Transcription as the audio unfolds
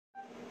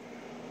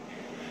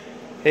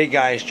Hey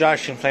guys,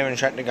 Josh and Inflatable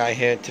Tractor Guy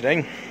here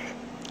today.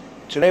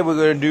 Today we're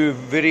going to do a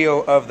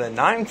video of the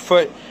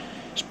 9-foot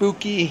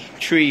spooky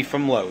tree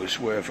from Lowe's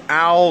with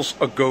owls,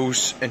 a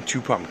ghost, and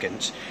 2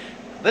 pumpkins.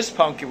 This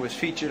pumpkin was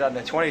featured on the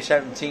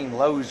 2017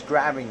 Lowe's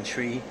grabbing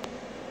tree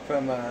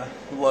from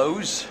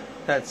Lowe's.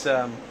 That's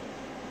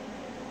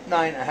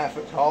 9.5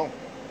 foot tall.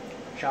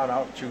 Shout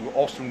out to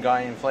Awesome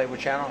Guy Inflatable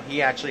channel.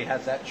 He actually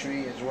has that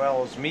tree as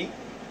well as me.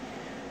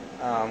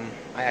 I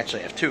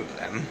actually have 2 of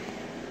them.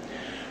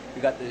 We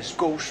got this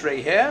ghost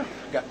right here.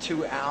 We got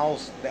 2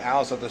 owls. The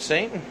owls are the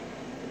same.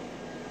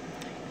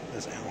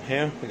 This owl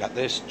here. We got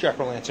this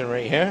jack-o'-lantern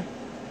right here.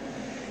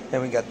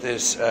 Then we got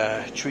this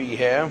tree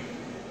here.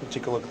 We'll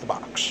take a look at the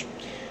box.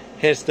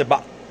 Here's the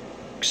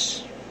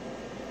box.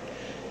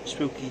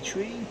 Spooky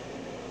tree.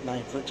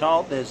 9 foot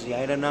tall. There's the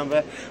item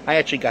number. I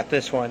actually got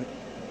this one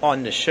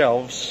on the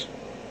shelves.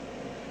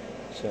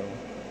 So,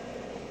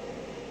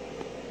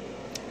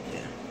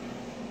 yeah.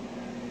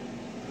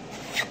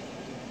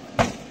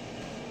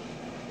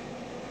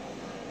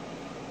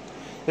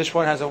 This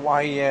one has a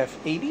YEF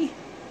 80,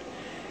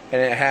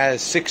 and it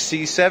has 6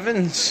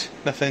 C7s.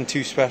 Nothing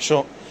too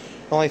special.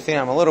 The only thing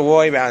I'm a little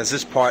worried about is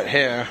this part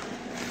here.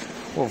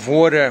 With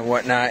water and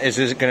whatnot, is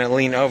it going to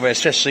lean over,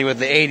 especially with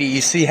the 80.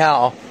 You see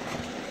how,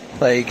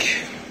 like,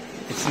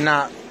 it's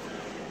not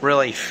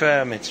really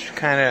firm. It's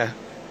kind of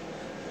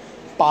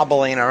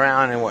bobbling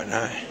around and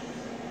whatnot.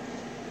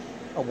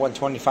 A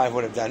 125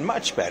 would have done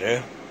much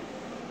better.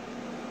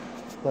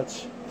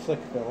 Let's flick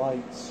the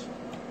lights.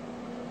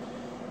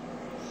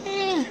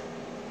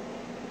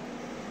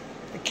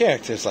 The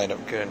characters light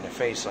up good and the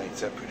face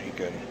lights up pretty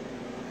good.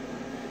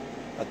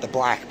 But the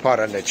black part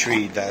on the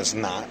tree does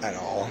not at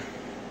all.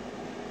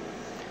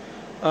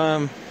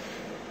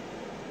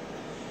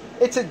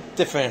 It's a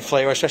different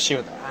flavor, especially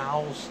with the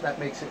owls. That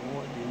makes it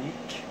more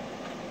unique,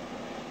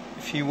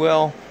 if you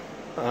will.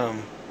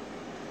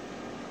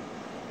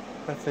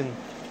 Nothing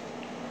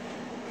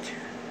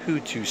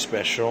too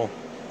special.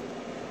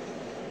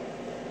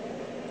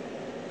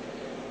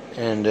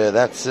 And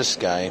that's this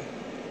guy.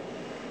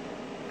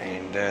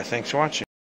 And thanks for watching.